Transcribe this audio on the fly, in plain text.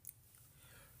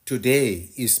Today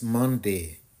is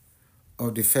Monday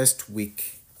of the first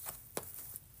week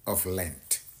of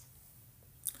Lent.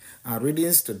 Our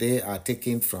readings today are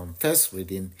taken from first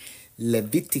reading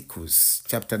Leviticus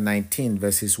chapter 19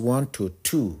 verses 1 to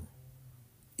 2,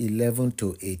 11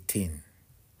 to 18.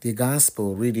 The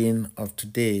gospel reading of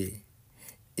today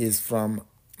is from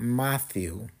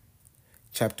Matthew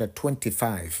chapter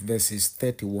 25 verses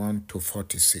 31 to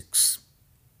 46.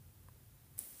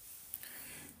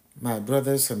 My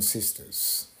brothers and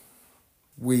sisters,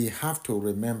 we have to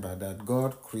remember that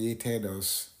God created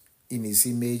us in His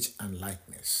image and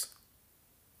likeness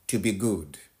to be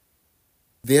good.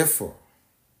 Therefore,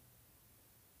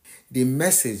 the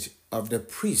message of the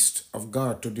priest of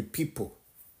God to the people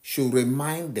should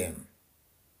remind them,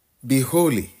 be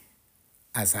holy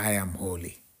as I am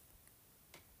holy.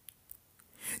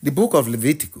 The book of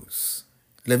Leviticus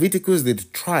is the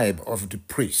tribe of the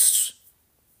priests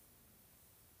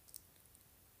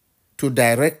to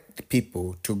direct the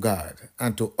people to God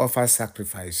and to offer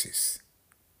sacrifices.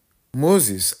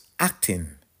 Moses, acting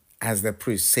as the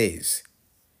priest, says,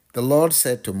 the Lord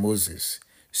said to Moses,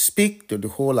 speak to the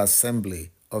whole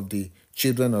assembly of the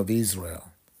children of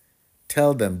Israel.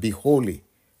 Tell them, be holy,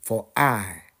 for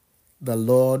I, the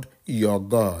Lord your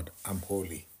God, am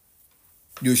holy.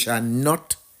 You shall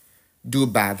not do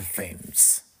bad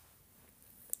things.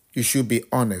 You should be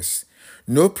honest.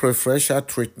 No preferential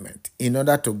treatment in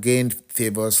order to gain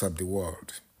favors of the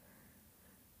world.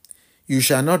 You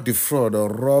shall not defraud or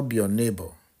rob your neighbor.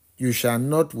 You shall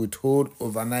not withhold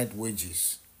overnight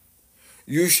wages.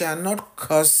 You shall not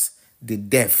curse the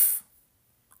deaf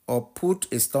or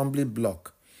put a stumbling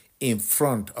block in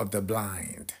front of the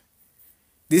blind.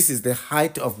 This is the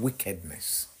height of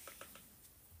wickedness.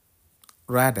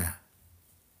 Rather,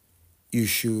 you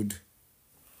should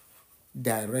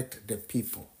direct the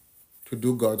people to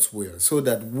do God's will so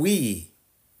that we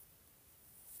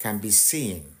can be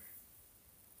seen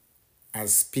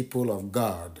as people of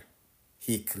God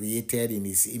He created in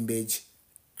His image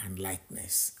and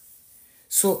likeness.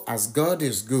 So as God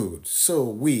is good, so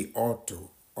we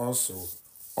also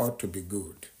ought to be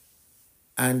good.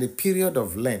 And the period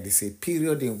of Lent is a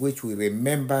period in which we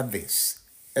remember this,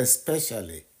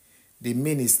 especially the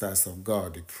ministers of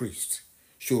God, the priests,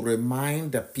 should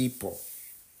remind the people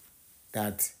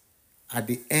that at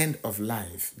the end of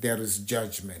life there is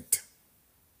judgment.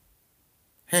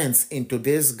 Hence, in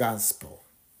today's gospel,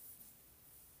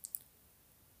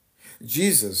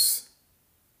 Jesus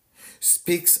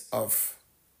speaks of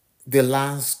the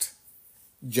last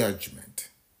judgment.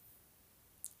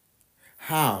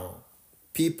 How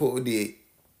the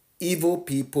evil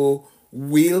people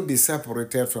will be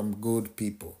separated from good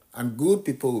people, and good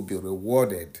people will be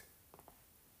rewarded,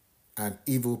 and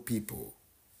evil people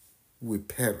will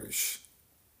perish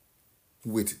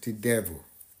with the devil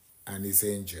and his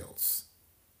angels.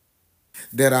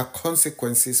 There are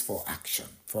consequences for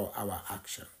our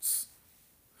actions.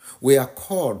 We are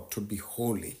called to be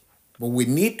holy, but we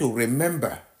need to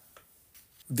remember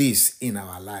this in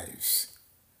our lives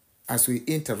as we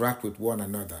interact with one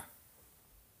another.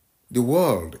 The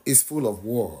world is full of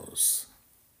wars,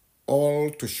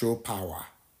 all to show power.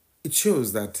 It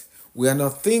shows that we are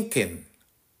not thinking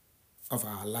of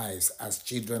our lives as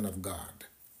children of God.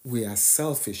 We are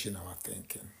selfish in our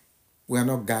thinking. We are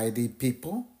not guiding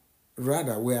people.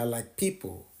 Rather, we are like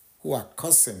people who are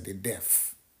cursing the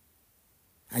deaf.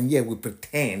 And yet we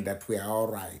pretend that we are all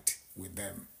right with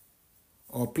them,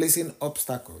 or placing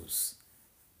obstacles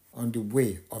on the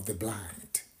way of the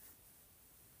blind.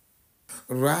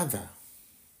 Rather,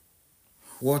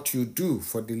 what you do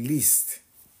for the least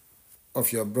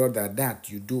of your brother, that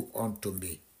you do unto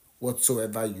me.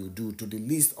 Whatsoever you do to the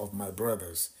least of my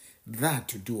brothers,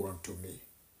 that you do unto me.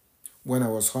 When I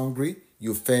was hungry,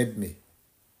 you fed me.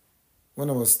 When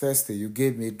I was thirsty, you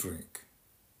gave me drink.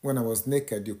 When I was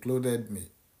naked, you clothed me.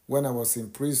 When I was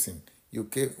in prison,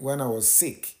 when I was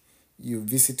sick, you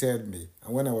visited me.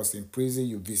 And when I was in prison,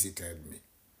 you visited me.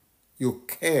 You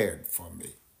cared for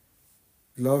me.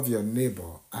 Love your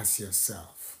neighbor as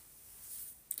yourself.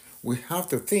 We have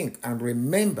to think and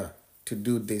remember to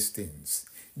do these things.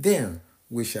 Then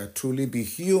we shall truly be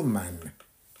human.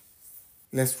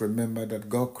 Let's remember that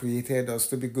God created us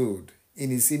to be good in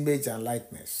His image and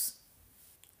likeness.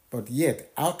 But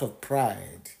yet, out of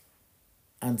pride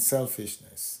and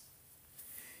selfishness,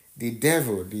 the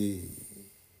devil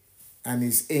and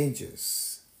his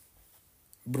angels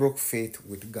broke faith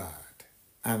with God,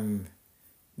 and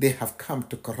they have come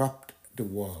to corrupt the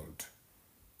world.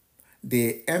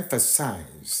 They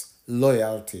emphasize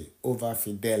loyalty over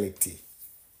fidelity.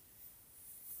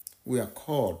 We are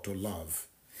called to love.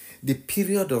 The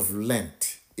period of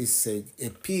Lent is a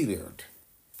period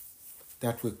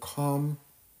that we come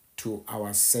to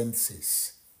our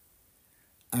senses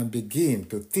and begin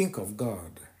to think of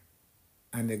God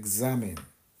and examine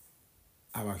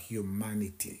our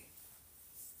humanity.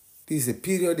 This is a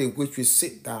period in which we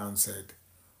sit down and said,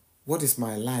 what is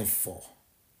my life for?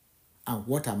 And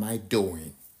what am I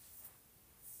doing?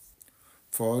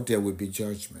 For there will be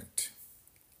judgment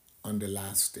on the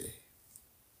last day,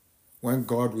 when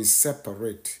God will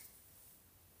separate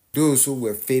those who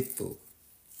were faithful,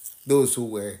 those who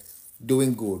were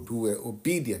doing good, who were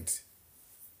obedient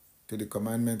to the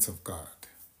commandments of God,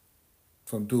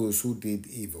 from those who did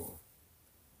evil.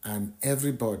 And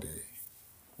everybody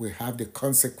will have the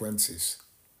consequences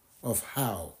of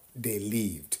how they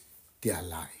lived their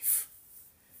life.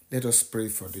 Let us pray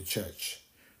for the church,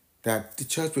 that the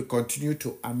church will continue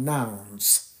to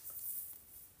announce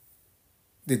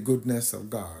the goodness of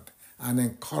God and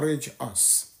encourage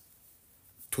us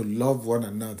to love one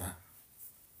another.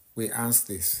 We ask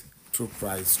this through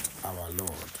Christ our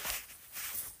Lord.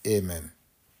 Amen.